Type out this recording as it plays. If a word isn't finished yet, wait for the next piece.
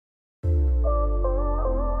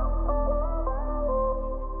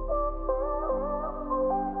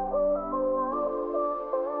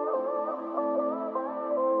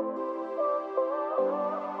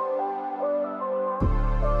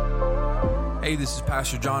Hey, this is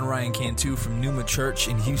Pastor John Ryan Cantu from Numa Church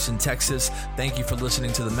in Houston, Texas. Thank you for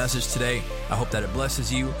listening to the message today. I hope that it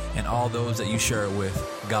blesses you and all those that you share it with.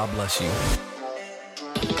 God bless you.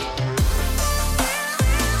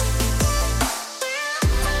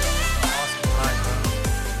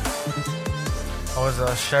 I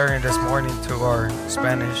was sharing this morning to our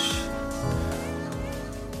Spanish.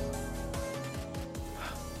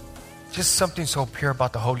 Just something so pure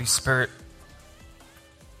about the Holy Spirit.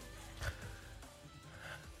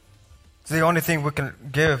 The only thing we can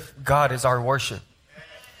give God is our worship.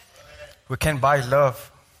 We can't buy love.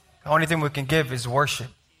 The only thing we can give is worship.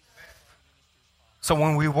 So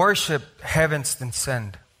when we worship, heavens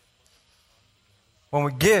descend. When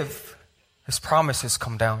we give, His promises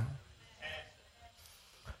come down.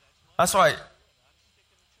 That's why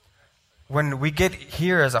when we get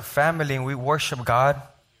here as a family and we worship God,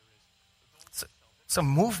 it's a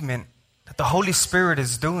movement that the Holy Spirit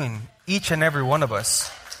is doing, each and every one of us.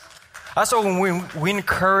 That's why when we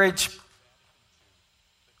encourage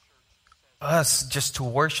us just to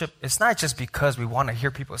worship, it's not just because we want to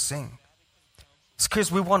hear people sing. It's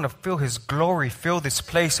because we want to feel His glory, fill this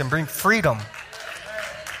place, and bring freedom.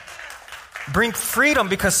 Bring freedom,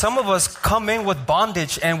 because some of us come in with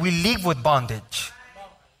bondage and we leave with bondage.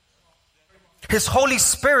 His Holy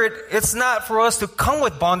Spirit, it's not for us to come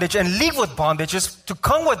with bondage and leave with bondage. It's to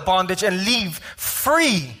come with bondage and leave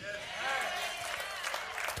free.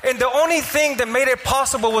 And the only thing that made it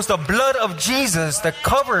possible was the blood of Jesus that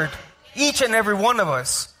covered each and every one of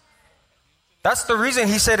us. That's the reason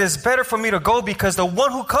He said it's better for me to go, because the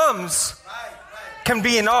one who comes can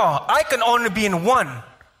be in all. I can only be in one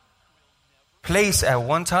place at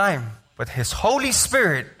one time, but His Holy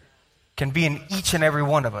Spirit can be in each and every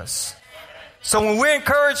one of us. So when we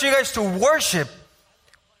encourage you guys to worship,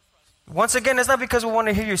 once again, it's not because we want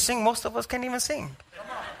to hear you sing. Most of us can't even sing.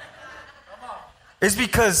 It's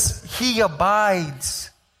because He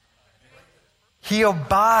abides. He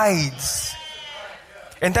abides.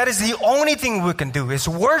 And that is the only thing we can do, is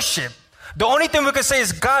worship. The only thing we can say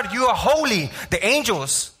is, God, you are holy. The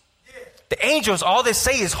angels, all they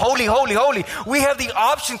say is holy, holy, holy. We have the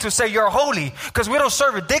option to say you're holy, because we don't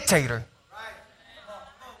serve a dictator.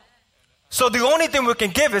 So the only thing we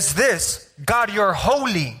can give is this: God, you're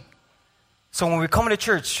holy. So when we come to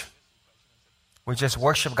church, we just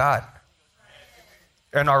worship God.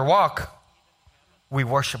 In our walk, we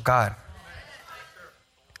worship God.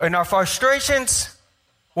 In our frustrations,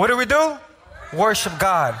 what do? Worship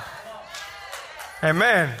God.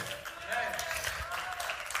 Amen.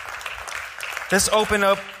 Let's open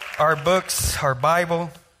up our books, our Bible.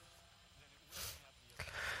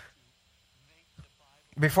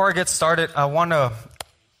 Before I get started, I want to,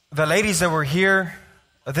 the ladies that were here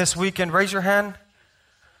this weekend, raise your hand.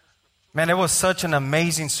 Man, it was such an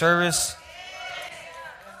amazing service.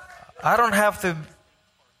 I don't have to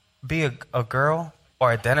be a girl or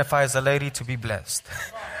identify as a lady to be blessed.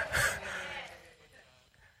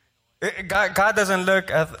 God doesn't look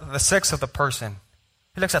at the sex of the person.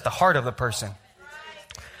 He looks at the heart of the person.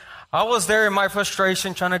 I was there in my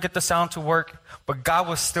frustration trying to get the sound to work, but God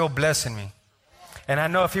was still blessing me. And I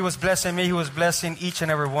know if He was blessing me, He was blessing each and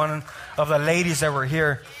every one of the ladies that were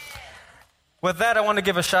here. With that, I want to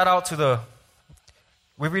give a shout out to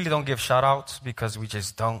we really don't give shout outs because we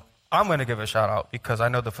just don't. I'm going to give a shout out because I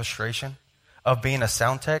know the frustration of being a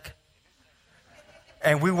sound tech.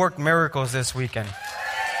 And we worked miracles this weekend.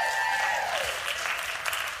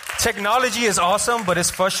 Technology is awesome, but it's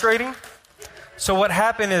frustrating. So what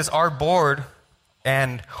happened is our board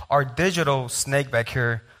and our digital snake back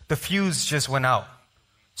here, the fuse just went out.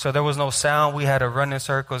 So there was no sound. We had to run in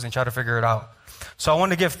circles and try to figure it out. So I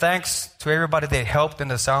want to give thanks to everybody that helped in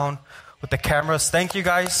the sound with the cameras. Thank you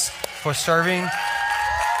guys for serving.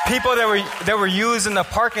 People that were used in the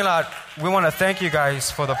parking lot, we want to thank you guys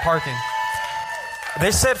for the parking.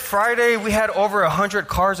 They said Friday we had over 100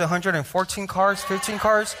 cars, 114 cars, 15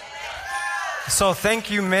 cars. So thank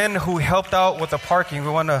you, men who helped out with the parking. We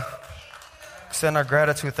want to extend our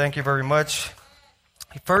gratitude. Thank you very much.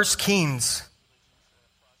 First Kings.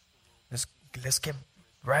 Let's get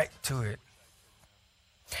right to it.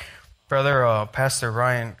 Brother Pastor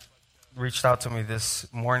Ryan reached out to me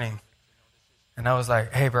this morning. And I was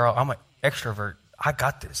like, hey, bro, I'm an extrovert. I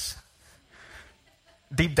got this.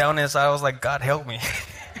 Deep down inside, I was like, God, help me.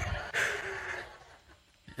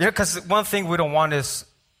 Yeah, because one thing we don't want is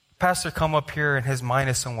Pastor come up here and his mind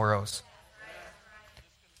is somewhere else.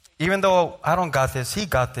 Even though I don't got this, he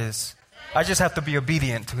got this. I just have to be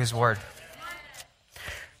obedient to His word.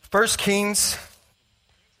 1 Kings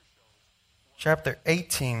chapter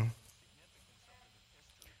 18,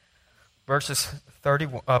 verses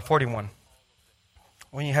 41.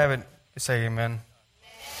 When you have it, say amen.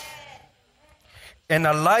 And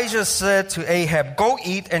Elijah said to Ahab, "Go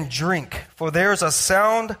eat and drink, for there is a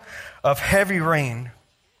sound of heavy rain."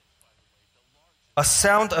 A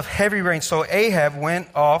sound of heavy rain. So Ahab went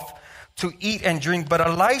off to eat and drink. But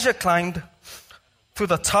Elijah climbed to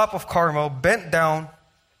the top of Carmel, bent down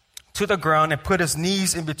to the ground, and put his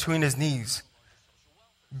knees in between his knees.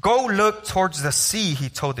 "Go look towards the sea," he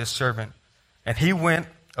told his servant. And he went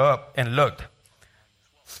up and looked.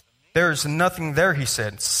 "There is nothing there," he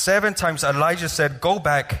said. 7 times Elijah said, "Go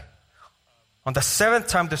back." On the 7th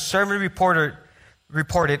time, the servant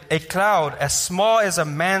reported, "A cloud as small as a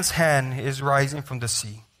man's hand is rising from the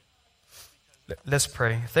sea." Let's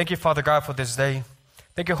pray. Thank you, Father God, for this day.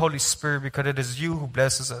 Thank you, Holy Spirit, because it is you who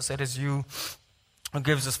blesses us. It is you who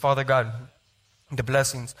gives us, Father God, the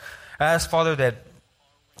blessings. I ask, Father, that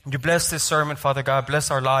you bless this sermon, Father God. Bless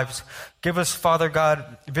our lives. Give us, Father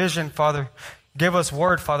God, vision, Father. Give us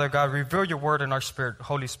word, Father God. Reveal your word in our spirit,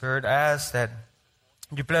 Holy Spirit. I ask that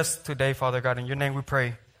you bless today, Father God. In your name we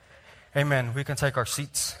pray. Amen. We can take our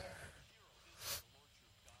seats.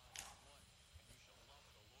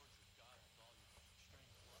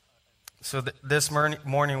 So this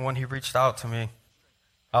morning when he reached out to me,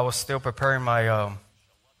 I was still preparing my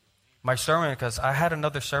my sermon because I had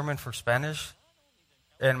another sermon for Spanish.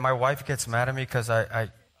 And my wife gets mad at me because I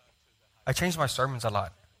change my sermons a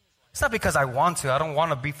lot. It's not because I want to. I don't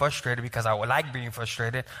want to be frustrated because I like being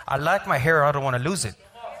frustrated. I like my hair. I don't want to lose it.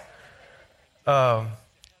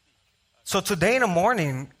 So today in the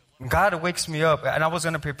morning, God wakes me up, and I was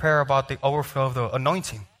going to prepare about the overflow of the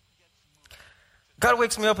anointing. God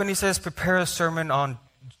wakes me up and he says, "Prepare a sermon on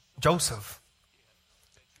Joseph."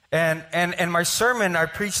 And my sermon, I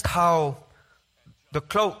preached how the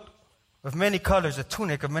cloak of many colors, a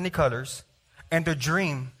tunic of many colors, and the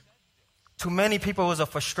dream, to many people was a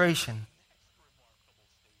frustration,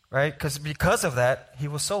 right? Because of that, he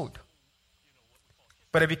was sold.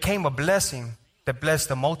 But it became a blessing that blessed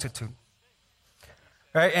the multitude,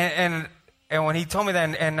 right? And when he told me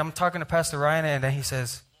that, and I'm talking to Pastor Ryan, and then he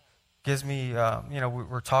says, gives me,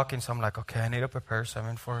 we're talking, so I'm like, okay, I need to prepare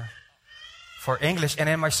something for English. And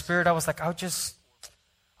in my spirit, I was like, I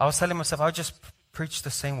was telling myself, I'll just preach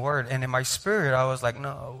the same word. And in my spirit, I was like,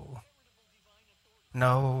 no,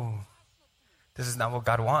 this is not what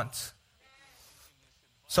God wants.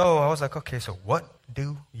 So I was like, okay, so what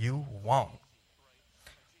do you want?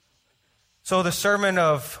 So the sermon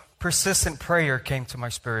of persistent prayer came to my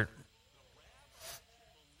spirit.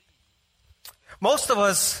 Most of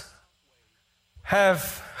us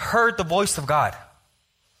have heard the voice of God.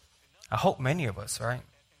 I hope many of us, right?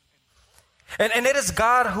 And it is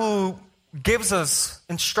God who gives us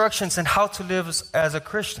instructions on how to live as a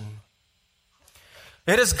Christian.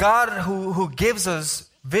 It is God who gives us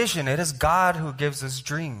vision. It is God who gives us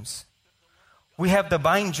dreams. We have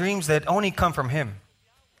divine dreams that only come from Him.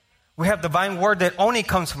 We have divine word that only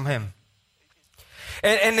comes from Him.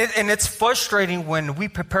 And it's frustrating when we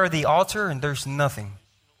prepare the altar and there's nothing.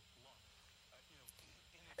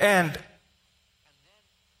 And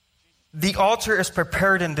the altar is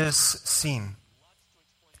prepared in this scene.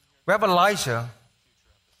 We have Elijah.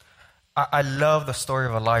 I love the story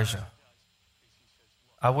of Elijah.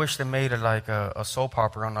 I wish they made it like a soap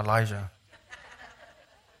opera on Elijah.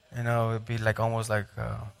 You know, it'd be like almost like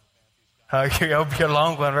it would be a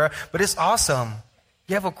long one, right? But it's awesome.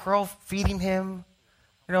 You have a crow feeding him.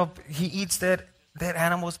 You know, he eats dead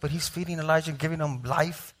animals, but he's feeding Elijah and giving him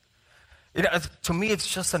life. To me, it's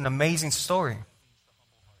just an amazing story.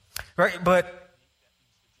 Right? But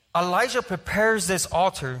Elijah prepares this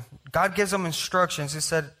altar. God gives him instructions. He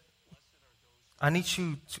said, I need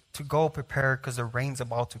you to go prepare because the rain's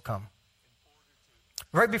about to come.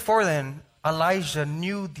 Right before then, Elijah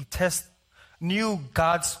knew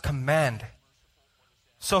God's command.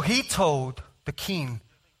 So he told the king,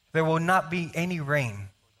 there will not be any rain.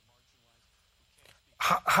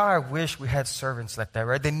 How I wish we had servants like that,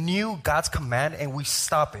 right? They knew God's command and we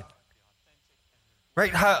stop it.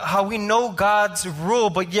 Right? How we know God's rule,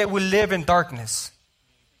 but yet we live in darkness.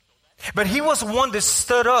 But he was one that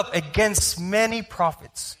stood up against many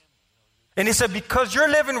prophets. And he said, because you're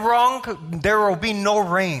living wrong, there will be no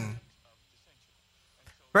rain.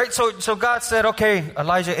 Right? So God said, okay,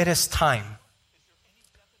 Elijah, it is time.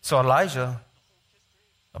 So Elijah,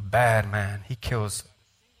 a bad man, he kills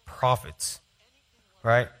prophets.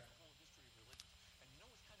 Right?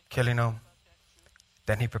 Killing them.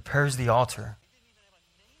 Then he prepares the altar.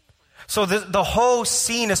 So the whole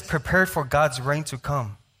scene is prepared for God's rain to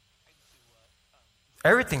come.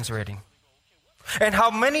 Everything's ready. And how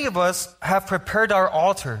many of us have prepared our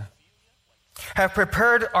altar? have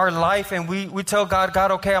prepared our life, and we tell God,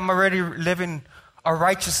 okay, I'm already living a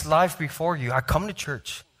righteous life before you. I come to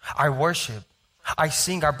church. I worship. I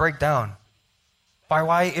sing. I break down.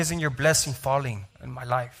 Why isn't your blessing falling in my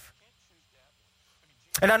life?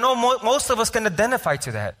 And I know most of us can identify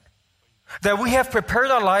to that. That we have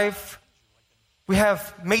prepared our life. We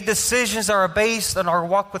have made decisions that are based on our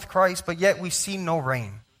walk with Christ, but yet we see no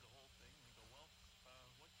rain.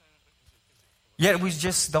 Yet we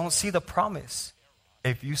just don't see the promise.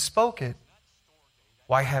 If you spoke it,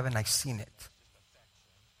 why haven't I seen it?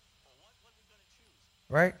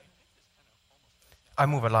 Right? I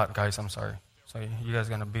move a lot, guys. I'm sorry. So you guys are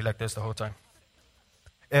going to be like this the whole time.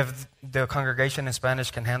 If the congregation in Spanish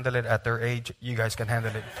can handle it at their age, you guys can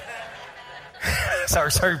handle it.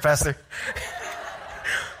 Sorry, Pastor.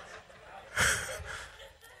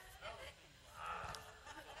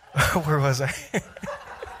 Where was I?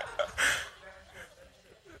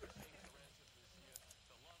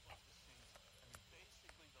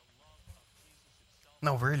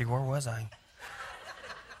 No, really, where was I?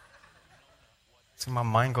 See, my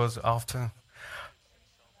mind goes off too.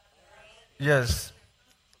 Yes.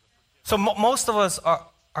 So most of us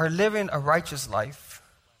are living a righteous life.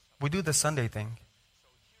 We do the Sunday thing.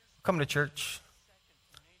 We come to church.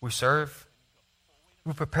 We serve.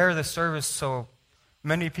 We prepare the service so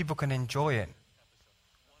many people can enjoy it.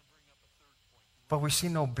 But we see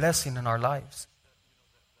no blessing in our lives.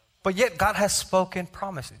 But yet God has spoken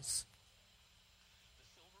promises.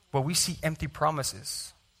 But we see empty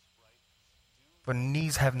promises. But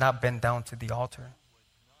knees have not bent down to the altar.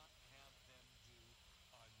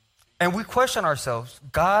 And we question ourselves,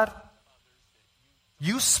 God,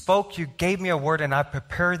 you spoke, you gave me a word, and I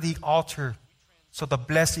prepared the altar so the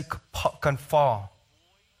blessing can fall.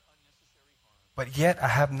 But yet I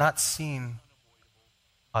have not seen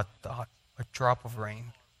a drop of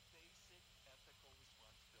rain.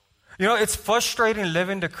 You know, it's frustrating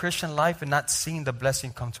living the Christian life and not seeing the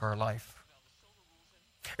blessing come to our life.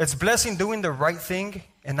 It's blessing doing the right thing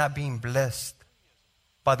and not being blessed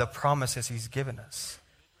by the promises He's given us.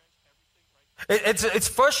 It's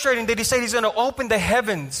frustrating that He said He's going to open the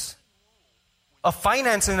heavens of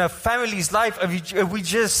finance in a family's life if we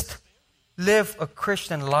just live a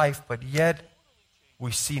Christian life, but yet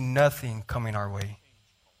we see nothing coming our way.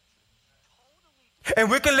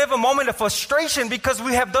 And we can live a moment of frustration because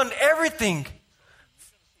we have done everything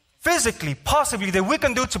physically, possibly, that we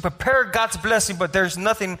can do to prepare God's blessing, but there's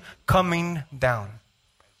nothing coming down.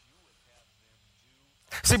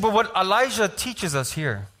 See, but what Elijah teaches us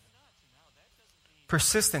here,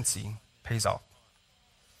 persistency pays off.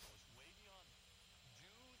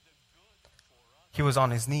 He was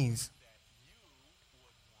on his knees.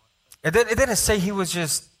 It didn't say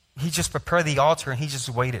he just prepared the altar and he just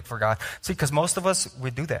waited for God. See, because most of us,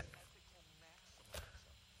 we do that.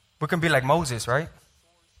 We can be like Moses, right?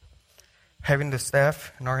 Having the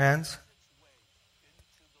staff in our hands.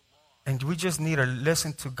 And we just need to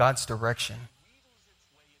listen to God's direction.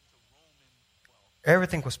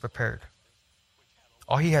 Everything was prepared.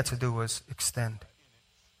 All he had to do was extend.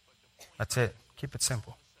 That's it. Keep it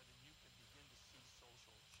simple.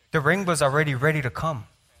 The rain was already ready to come.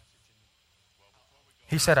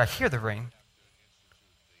 He said, I hear the rain,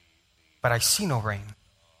 but I see no rain.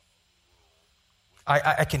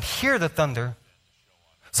 I can hear the thunder.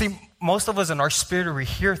 See, most of us in our spirit, we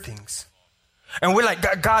hear things. And we're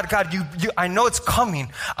like, God, you, I know it's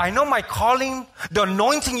coming. I know my calling, the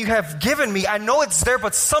anointing you have given me, I know it's there,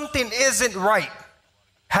 but something isn't right.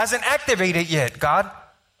 Hasn't activated yet, God.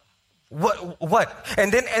 What?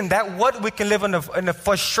 And that what we can live in a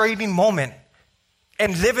frustrating moment.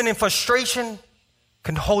 And living in frustration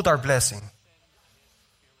can hold our blessing.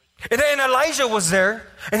 And then Elijah was there,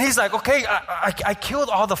 and he's like, okay, I killed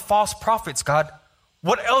all the false prophets, God.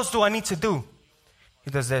 What else do I need to do? He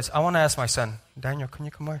does this. I want to ask my son, Daniel, can you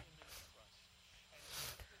come here?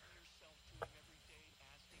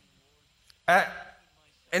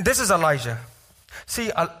 And this is Elijah. See,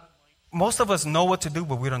 most of us know what to do,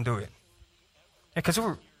 but we don't do it. Because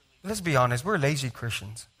let's be honest, we're lazy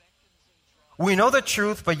Christians. We know the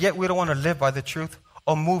truth, but yet we don't want to live by the truth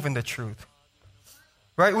or move in the truth.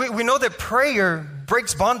 Right? We know that prayer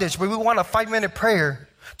breaks bondage, but we want a 5-minute prayer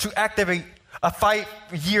to activate a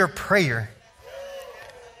 5-year prayer.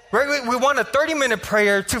 Right? We want a 30-minute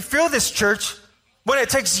prayer to fill this church when it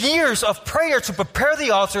takes years of prayer to prepare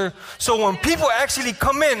the altar so when people actually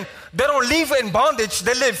come in, they don't leave in bondage,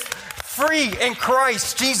 they live free in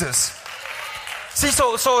Christ Jesus. See,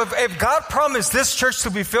 so if God promised this church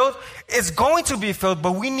to be filled, it's going to be filled,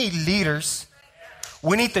 but we need leaders.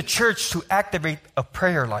 We need the church to activate a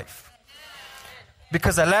prayer life.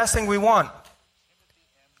 Because the last thing we want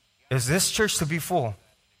is this church to be full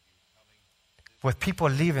with people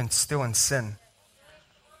living still in sin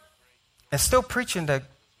and still preaching that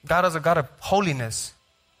God is a God of holiness,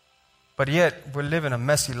 but yet we're living a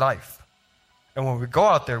messy life. And when we go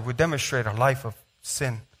out there, we demonstrate a life of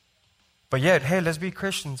sin. But yet, hey, let's be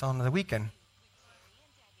Christians on the weekend.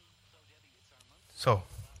 So,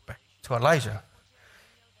 back to Elijah.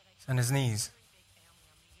 He's on his knees.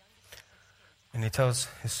 And he tells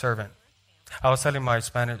his servant. I was telling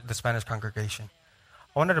the Spanish congregation,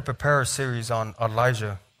 I wanted to prepare a series on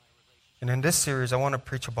Elijah. And in this series, I want to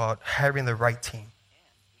preach about having the right team.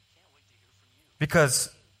 Because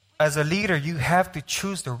as a leader, you have to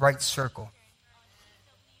choose the right circle.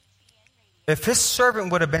 If his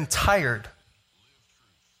servant would have been tired,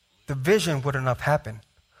 the vision wouldn't have happened.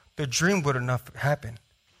 The dream wouldn't have happened.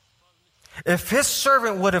 If his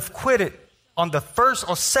servant would have quitted on the first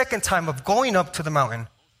or second time of going up to the mountain,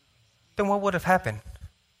 then what would have happened?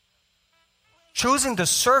 Choosing the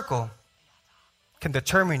circle can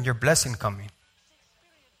determine your blessing coming.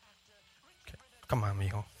 Okay. Come on,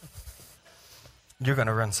 mijo. You're going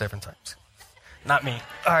to run 7 times. Not me.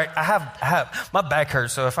 All right, I have, my back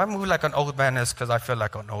hurts, so if I move like an old man, it's because I feel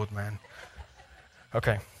like an old man.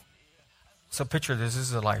 Okay. So picture this. This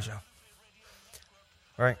is Elijah.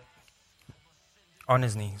 All right? On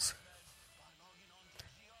his knees.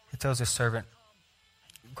 He tells his servant,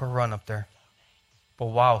 go run up there. But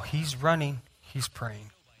while he's running, he's praying.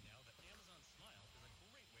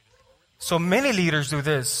 So many leaders do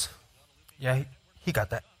this. Yeah, he got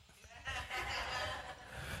that.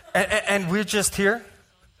 And we're just here.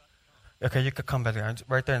 Okay, you could come back down.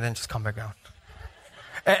 Right there and then just come back down.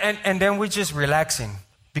 And then we're just relaxing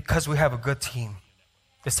because we have a good team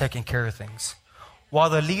that's taking care of things. While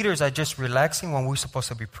the leaders are just relaxing when we're supposed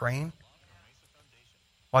to be praying.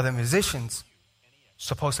 While the musicians are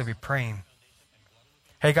supposed to be praying.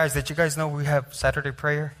 Hey guys, did you guys know we have Saturday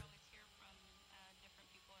prayer?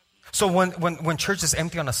 So when church is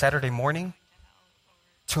empty on a Saturday morning,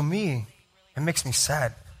 to me, it makes me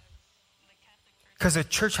sad. Because the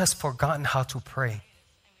church has forgotten how to pray.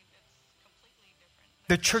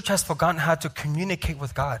 The church has forgotten how to communicate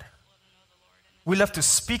with God. We love to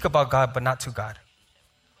speak about God, but not to God.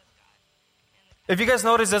 If you guys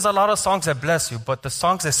notice, there's a lot of songs that bless you, but the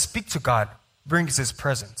songs that speak to God brings His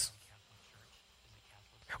presence.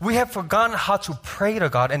 We have forgotten how to pray to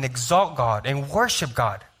God and exalt God and worship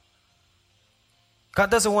God.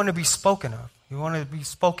 God doesn't want to be spoken of. He wants to be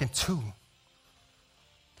spoken to.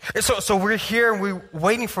 So we're here and we're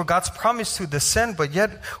waiting for God's promise to descend, but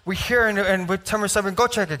yet we're here and we tell ourselves, go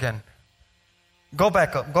check again. Go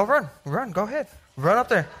back up. Go run. Go ahead. Run up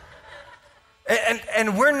there.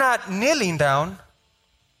 And we're not kneeling down,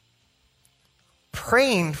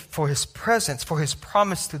 praying for His presence, for His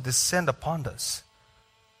promise to descend upon us.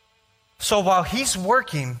 So while He's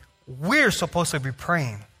working, we're supposed to be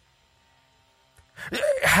praying.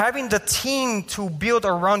 Having the team to build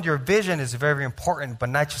around your vision is very important, but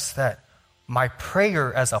not just that. My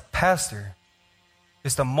prayer as a pastor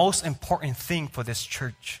is the most important thing for this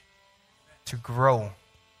church to grow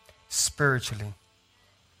spiritually.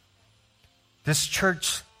 This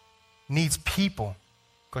church needs people.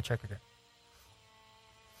 Go check again.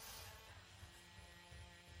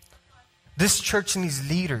 This church needs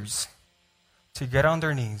leaders to get on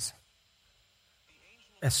their knees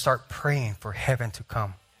and start praying for heaven to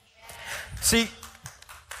come. See,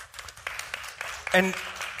 in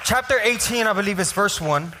chapter 18, I believe it's verse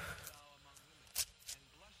 1.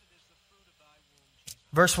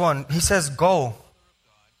 Verse 1, he says, go,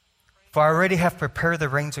 for I already have prepared the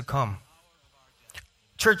rain to come.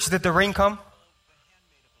 Church, did the rain come?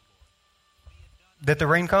 Did the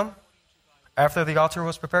rain come after the altar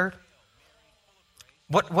was prepared?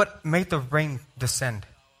 What made the rain descend?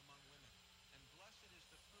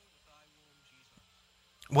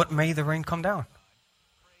 What made the rain come down?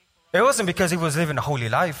 It wasn't because he was living a holy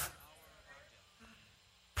life.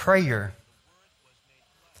 Prayer.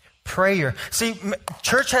 See,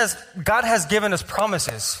 God has given us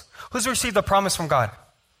promises. Who's received a promise from God?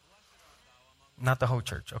 Not the whole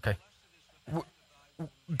church, okay.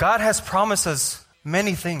 God has promised us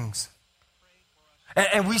many things.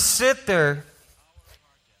 And we sit there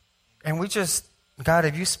and we just, God,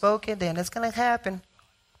 if you spoke it, then it's going to happen.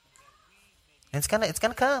 It's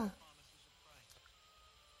gonna come.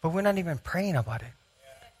 But we're not even praying about it.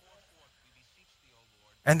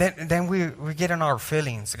 And then we get in our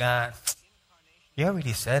feelings. God, you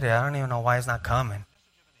already said it. I don't even know why it's not coming.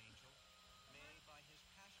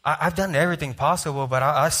 I've done everything possible, but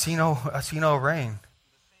I see no rain.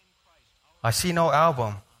 I see no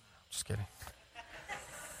album. Just kidding.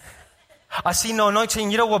 I see no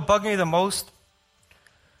anointing. You know what bugged me the most?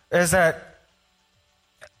 Is that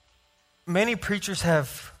many preachers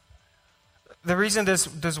have, the reason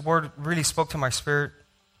this word really spoke to my spirit,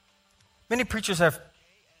 many preachers have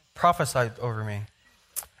prophesied over me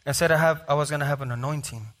and said I was going to have an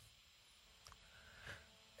anointing.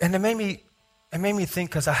 And it made me think,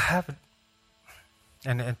 because I haven't,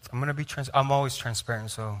 and I'm going to be I'm always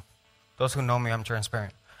transparent, so those who know me, I'm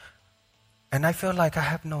transparent. And I feel like I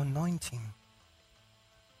have no anointing.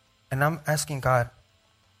 And I'm asking God,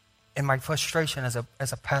 in my frustration as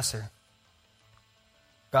a pastor,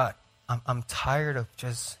 God, I'm tired of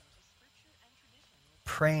just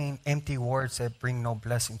praying empty words that bring no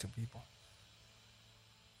blessing to people.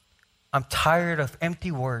 I'm tired of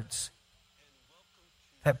empty words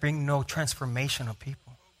that bring no transformation of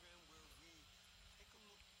people.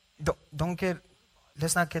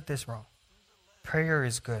 Let's not get this wrong. Prayer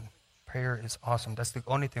is good. Prayer is awesome. That's the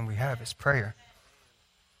only thing we have is prayer.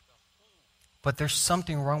 But there's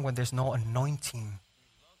something wrong when there's no anointing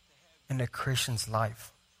in a Christian's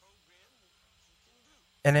life.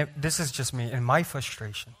 And this is just me, in my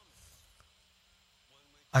frustration.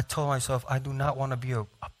 I told myself, I do not want to be a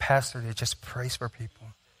pastor that just prays for people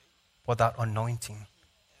without anointing.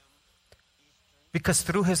 Because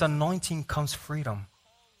through his anointing comes freedom.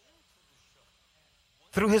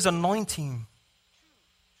 Through his anointing,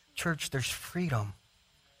 church, there's freedom.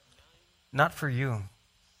 Not for you.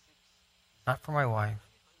 Not for my wife.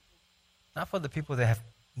 Not for the people that have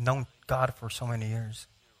known God for so many years.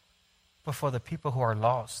 But for the people who are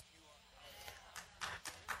lost.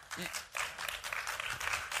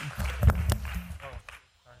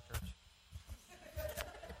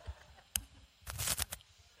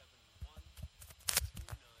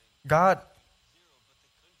 God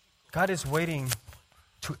is waiting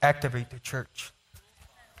to activate the church.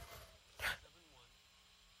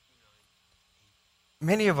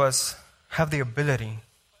 Many of us have the ability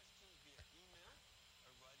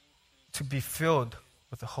to be filled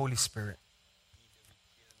with the Holy Spirit.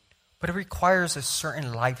 But it requires a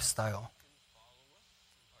certain lifestyle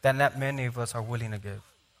that not many of us are willing to give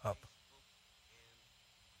up.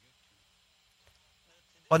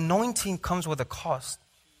 Anointing comes with a cost.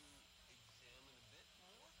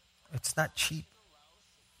 It's not cheap.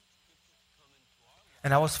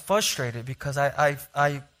 And I was frustrated because I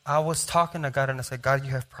was talking to God and I said, God,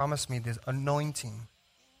 you have promised me this anointing.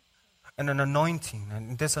 And an anointing.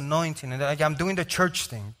 And this anointing. And I'm doing the church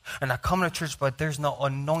thing. And I come to church, but there's no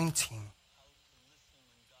anointing.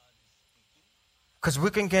 Because we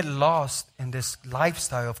can get lost in this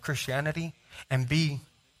lifestyle of Christianity and be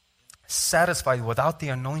satisfied without the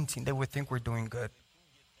anointing. They would think we're doing good.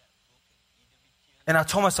 And I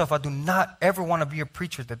told myself I do not ever want to be a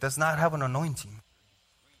preacher that does not have an anointing.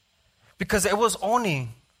 Because it was only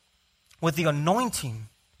with the anointing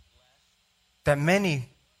that many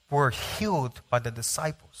were healed by the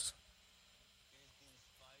disciples.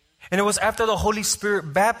 And it was after the Holy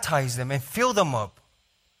Spirit baptized them and filled them up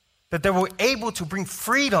that they were able to bring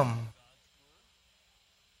freedom.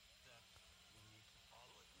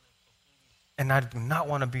 And I do not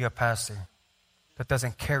want to be a pastor that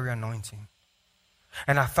doesn't carry anointing.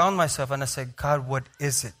 And I found myself and I said, God, what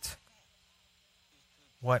is it?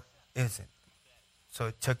 What is it? So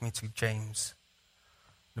it took me to James,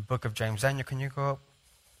 the book of James. Daniel, can you go up?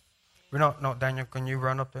 No, Daniel, can you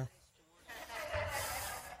run up there?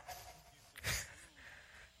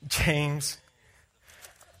 James.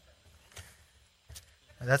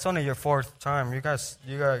 That's only your fourth time. You got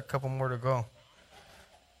a couple more to go.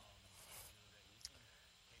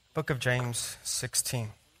 Book of James 16.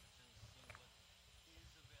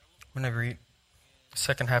 I'm going to read the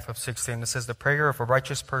second half of 16. It says, the prayer of a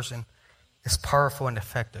righteous person is powerful and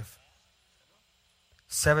effective.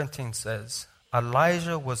 17 says,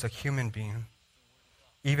 Elijah was a human being,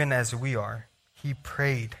 even as we are. He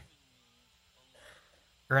prayed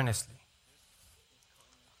earnestly.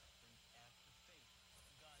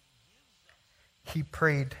 He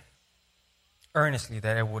prayed earnestly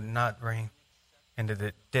that it would not rain, and that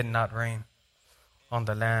it did not rain on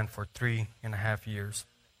the land for 3.5 years.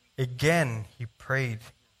 Again, he prayed,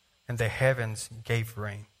 and the heavens gave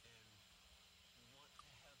rain.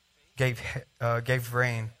 Gave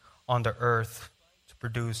rain on the earth to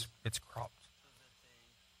produce its crops.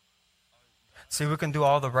 See, we can do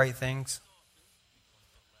all the right things.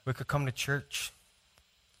 We could come to church.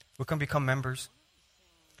 We can become members.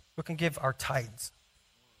 We can give our tithes.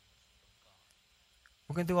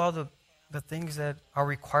 We can do all the things that are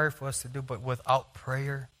required for us to do, but without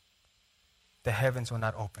prayer, the heavens will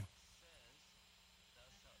not open.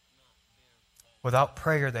 Without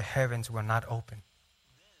prayer, the heavens will not open.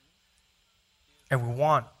 And we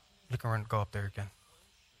want, you can go up there again.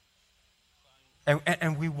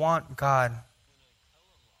 And we want God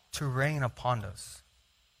to rain upon us.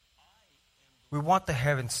 We want the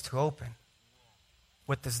heavens to open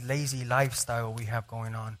with this lazy lifestyle we have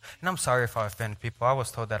going on. And I'm sorry if I offend people. I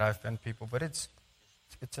was told that I offend people, but it's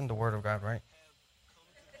in the Word of God, right?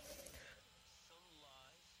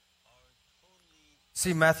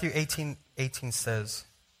 See, Matthew 18:18 says,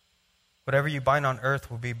 whatever you bind on earth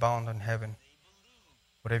will be bound in heaven.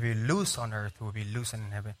 Whatever you loose on earth will be loosened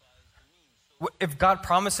in heaven. If God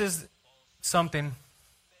promises something,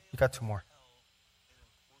 you got two more.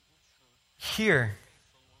 Here,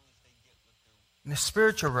 in the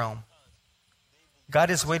spiritual realm,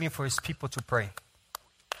 God is waiting for His people to pray.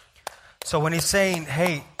 So when He's saying,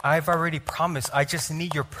 hey, I've already promised, I just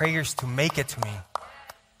need your prayers to make it to me.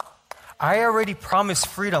 I already promised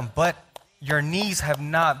freedom, but your knees have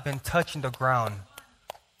not been touching the ground.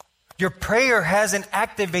 Your prayer hasn't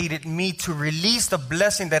activated me to release the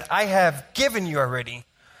blessing that I have given you already.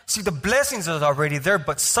 See, the blessings are already there,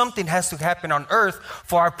 but something has to happen on earth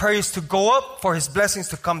for our prayers to go up, for His blessings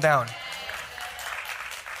to come down.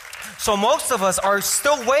 So most of us are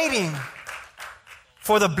still waiting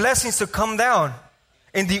for the blessings to come down.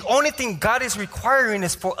 And the only thing God is requiring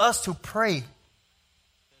is for us to pray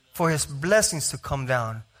for His blessings to come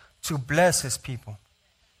down, to bless His people.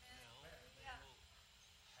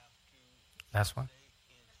 Last one.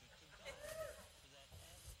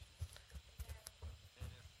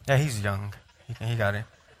 Yeah, he's young. He got it.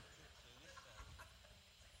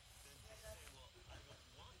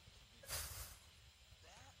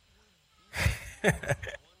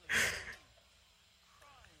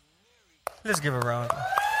 Let's give a round.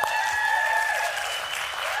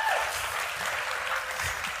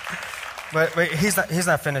 But he's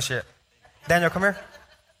not finished yet. Daniel, come here.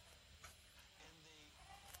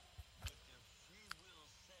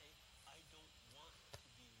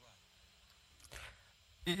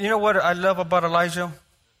 You know what I love about Elijah?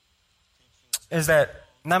 Is that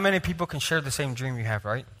not many people can share the same dream you have,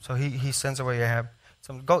 right? So he sends away Ahab.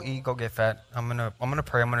 So go eat, go get fat. I'm gonna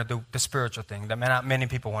pray. I'm gonna do the spiritual thing that not many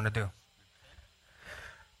people want to do.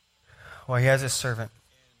 Well, he has his servant.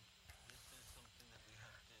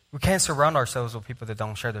 We can't surround ourselves with people that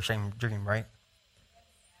don't share the same dream, right?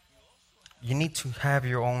 You need to have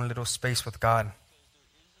your own little space with God,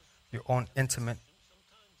 your own intimate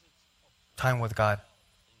time with God.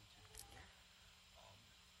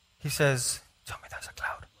 He says, tell me there's a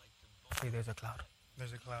cloud. Say there's a cloud.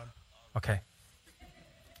 There's a cloud. Okay.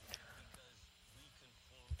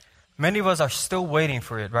 Many of us are still waiting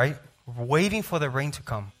for it, right? We're waiting for the rain to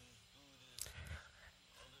come.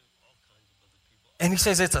 And he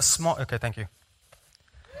says it's a small... Okay, thank you.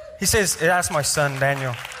 He says, that's my son,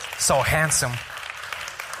 Daniel. So handsome.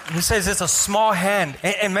 He says it's a small hand.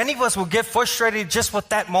 And many of us will get frustrated just with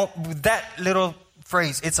that little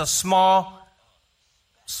phrase. It's a small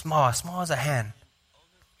as a hand.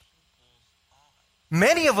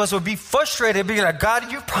 Many of us will be frustrated, being like, God,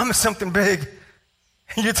 you promised something big.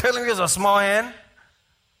 You're telling me it's a small hand?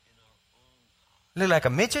 Look like a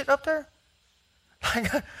midget up there?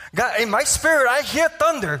 God, in my spirit, I hear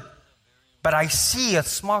thunder, but I see a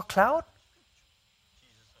small cloud.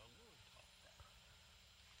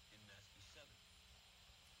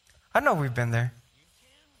 I know we've been there.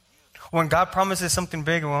 When God promises something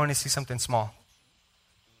big, we only see something small.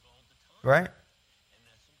 Right?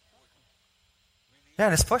 Yeah,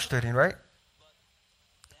 and it's frustrating, right?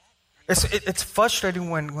 It's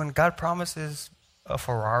frustrating when God promises a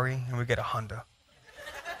Ferrari and we get a Honda.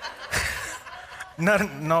 Not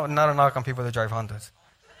a knock on people that drive Hondas.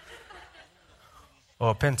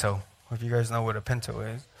 Or a Pinto, if you guys know what a Pinto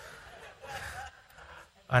is.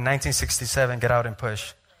 A 1967, get out and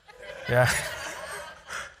push. Yeah.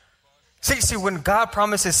 See, when God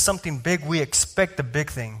promises something big, we expect the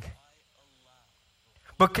big thing.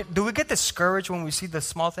 But do we get discouraged when we see the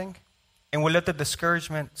small thing? And we let the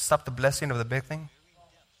discouragement stop the blessing of the big thing?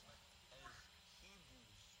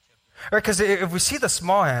 Because if we see the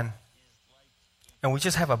small hand, and we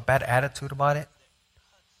just have a bad attitude about it,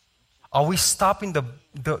 are we stopping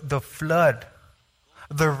the flood,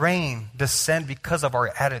 the rain, descend because of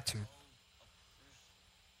our attitude?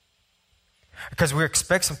 Because we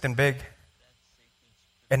expect something big,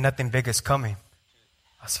 and nothing big is coming.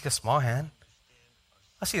 I see a small hand.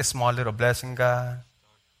 I see a small little blessing, God.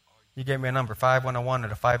 You gave me a number, 5-1-1, or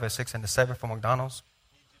the 5 or 6 and the 7 from McDonald's.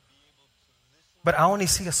 But I only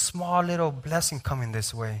see a small little blessing coming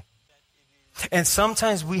this way. And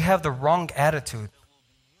sometimes we have the wrong attitude.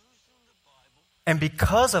 And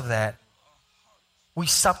because of that, we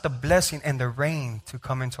stop the blessing and the rain to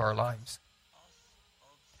come into our lives.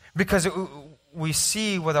 Because we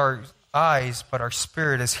see with our eyes, but our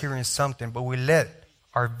spirit is hearing something, but we let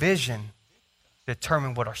our vision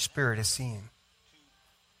determine what our spirit is seeing.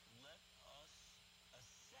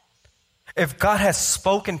 If God has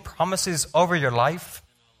spoken promises over your life,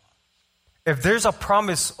 if there's a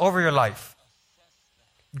promise over your life,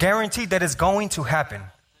 guarantee that it's going to happen.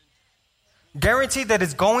 Guarantee that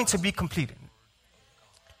it's going to be completed.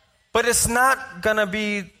 But it's not going to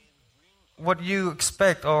be what you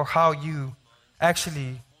expect or how you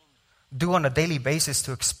actually do on a daily basis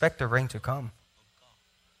to expect the rain to come.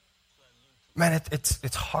 Man,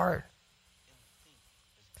 it's hard.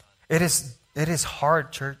 It is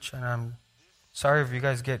hard, church, and I'm sorry if you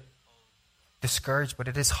guys get discouraged, but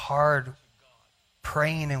it is hard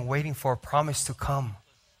praying and waiting for a promise to come.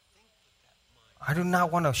 I do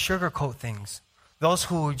not want to sugarcoat things. Those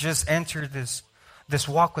who just enter this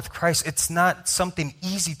walk with Christ, it's not something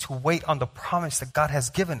easy to wait on the promise that God has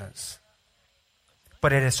given us.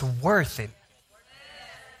 But it is worth it.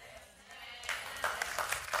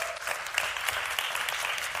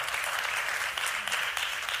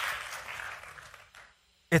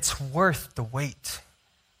 It's worth the wait.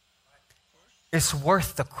 It's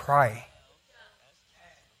worth the cry.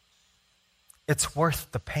 It's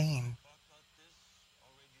worth the pain.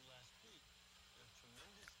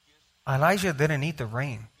 Elijah didn't need the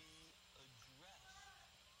rain.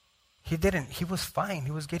 He didn't. He was fine.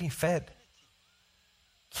 He was getting fed.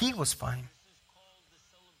 He was fine.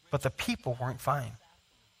 But the people weren't fine.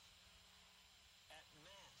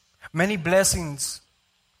 Many blessings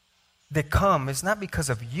that come, it's not because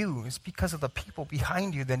of you. It's because of the people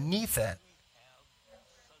behind you that need that.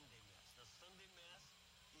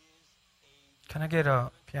 Can I get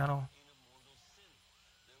a piano?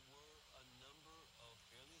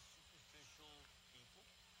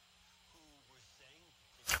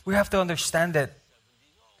 We have to understand that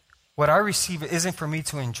what I receive isn't for me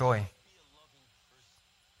to enjoy.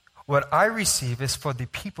 What I receive is for the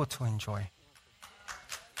people to enjoy.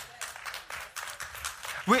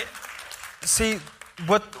 We see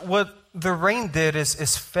what the rain did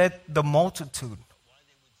is fed the multitude.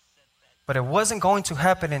 But it wasn't going to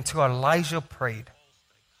happen until Elijah prayed.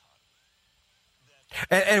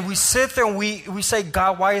 And we sit there and we say,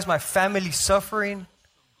 God, why is my family suffering?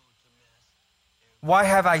 Why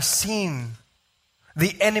have I seen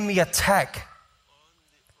the enemy attack?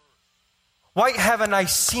 Why haven't I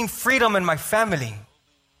seen freedom in my family?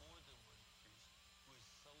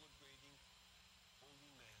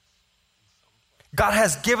 God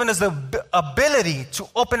has given us the ability to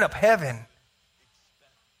open up heaven.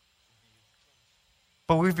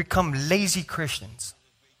 But we've become lazy Christians.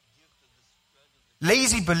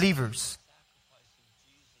 Lazy believers.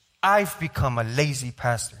 I've become a lazy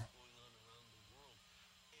pastor.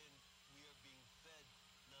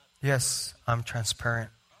 Yes, I'm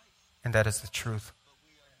transparent, and that is the truth.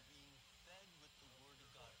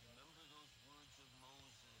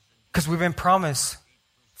 Because we've been promised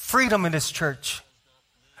freedom in this church.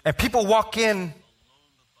 And people walk in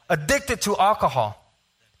addicted to alcohol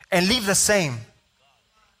and leave the same.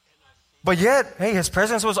 But yet, hey, his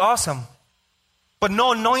presence was awesome. But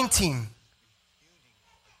no anointing.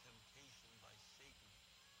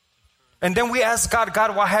 And then we ask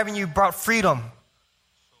God, why haven't you brought freedom?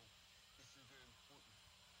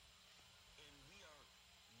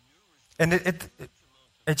 And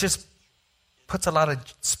it just puts a lot of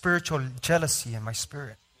spiritual jealousy in my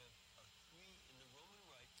spirit.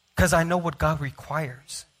 Because I know what God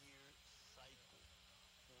requires.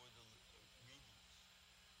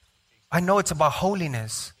 I know it's about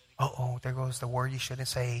holiness. Oh, there goes the word you shouldn't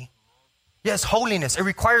say. Yes, holiness. It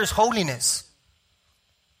requires holiness.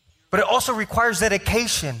 But it also requires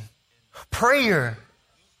dedication, prayer.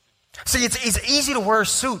 See, it's easy to wear a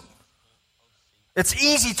suit. It's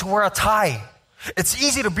easy to wear a tie. It's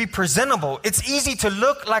easy to be presentable. It's easy to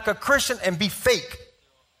look like a Christian and be fake.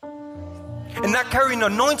 And not carrying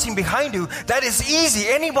anointing behind you. That is easy.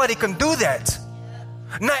 Anybody can do that.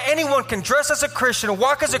 Not anyone can dress as a Christian,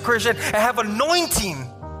 walk as a Christian, and have anointing.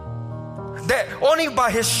 That only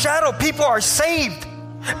by his shadow people are saved.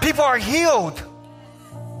 People are healed.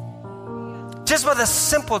 Just by the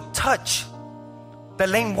simple touch that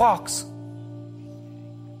Lane walks.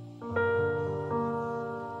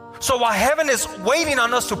 So while heaven is waiting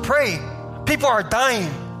on us to pray, people are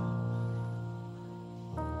dying.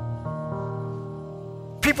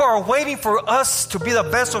 People are waiting for us to be the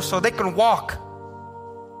vessel so they can walk.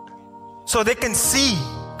 So they can see.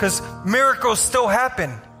 Because miracles still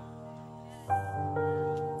happen.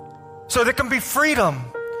 So there can be freedom.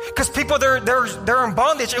 Because people, they're in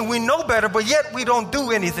bondage and we know better, but yet we don't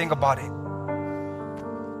do anything about it.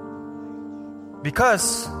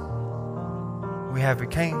 Because we have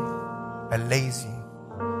become a lazy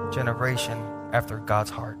generation after God's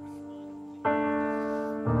heart.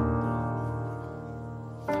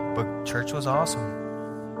 But church was awesome.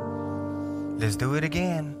 Let's do it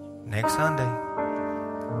again next Sunday.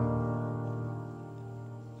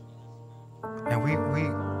 And we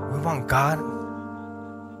want God.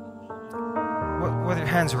 With your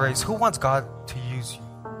hands raised, who wants God to use you?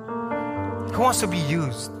 Who wants to be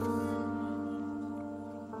used?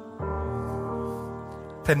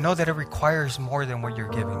 To know that it requires more than what you're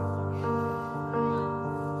giving.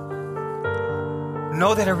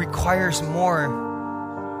 Know that it requires more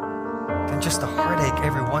than just a heartache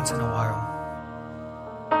every once in a while.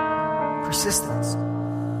 Persistence.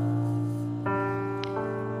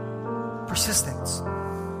 Persistence.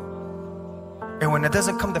 And when it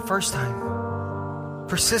doesn't come the first time,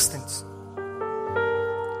 persistence.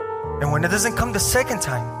 And when it doesn't come the second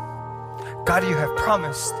time, God, you have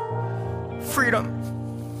promised freedom.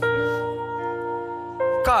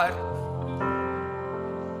 God,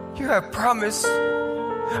 you have promised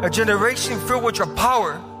a generation filled with your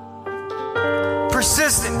power.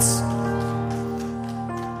 Persistence.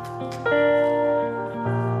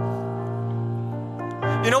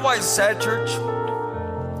 You know why it's sad, church?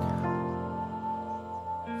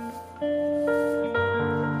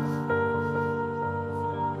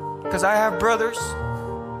 Because I have brothers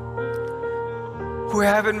who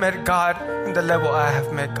haven't met God in the level I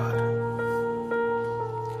have met God.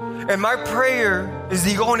 And my prayer is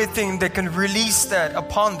the only thing that can release that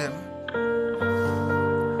upon them.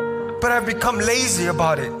 But I've become lazy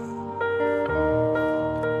about it.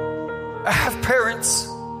 I have parents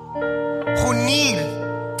who need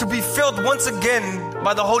to be filled once again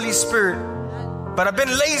by the Holy Spirit, but I've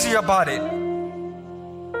been lazy about it.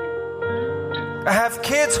 I have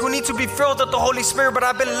kids who need to be filled with the Holy Spirit, but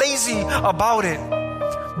I've been lazy about it.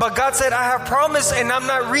 But God said, I have promised and I'm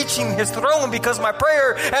not reaching His throne because my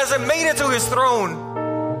prayer hasn't made it to His throne.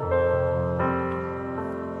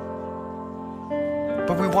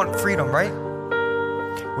 But we want freedom, right?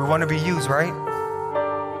 We want to be used, right?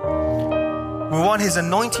 We want His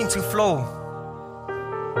anointing to flow.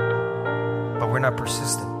 But we're not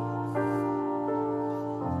persistent.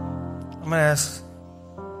 I'm going to ask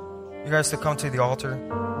you guys to come to the altar.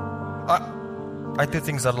 I do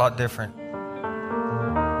things a lot different.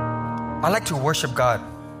 I like to worship God.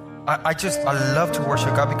 I love to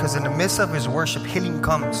worship God because in the midst of His worship, healing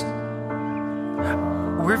comes.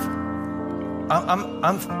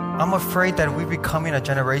 I'm afraid that we're becoming a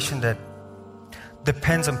generation that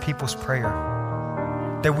depends on people's prayer.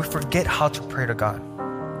 That we forget how to pray to God.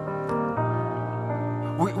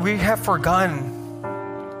 We have forgotten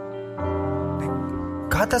that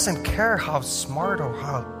God doesn't care how smart or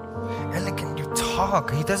how elegant you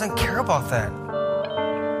talk. He doesn't care about that.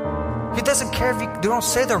 He doesn't care if you don't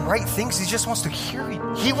say the right things. He just wants to hear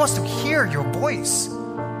you. He wants to hear your voice.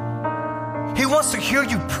 He wants to hear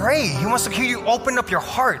you pray. He wants to hear you open up your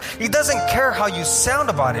heart. He doesn't care how you sound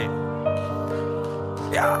about it.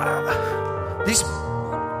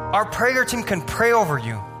 Our prayer team can pray over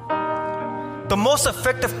you. The most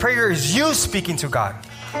effective prayer is you speaking to God.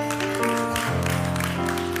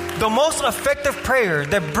 The most effective prayer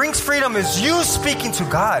that brings freedom is you speaking to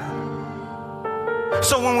God.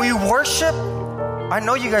 So when we worship, I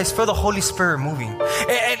know you guys feel the Holy Spirit moving.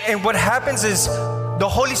 And what happens is the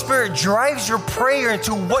Holy Spirit drives your prayer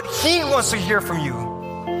into what He wants to hear from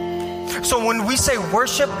you. So when we say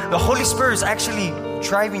worship, the Holy Spirit is actually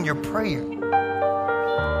driving your prayer.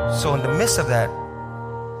 So in the midst of that,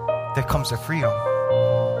 there comes the freedom.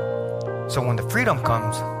 So when the freedom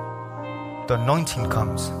comes, the anointing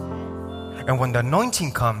comes. And when the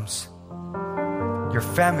anointing comes, your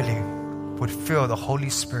family would feel the Holy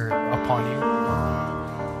Spirit upon you.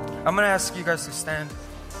 I'm going to ask you guys to stand.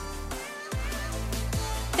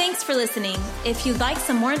 Thanks for listening. If you'd like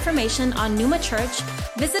some more information on Pneuma Church,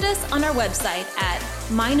 visit us on our website at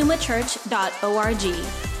mypneumachurch.org.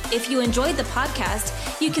 If you enjoyed the podcast,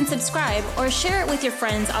 you can subscribe or share it with your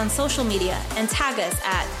friends on social media and tag us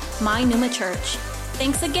at My Pneuma Church.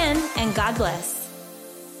 Thanks again, and God bless.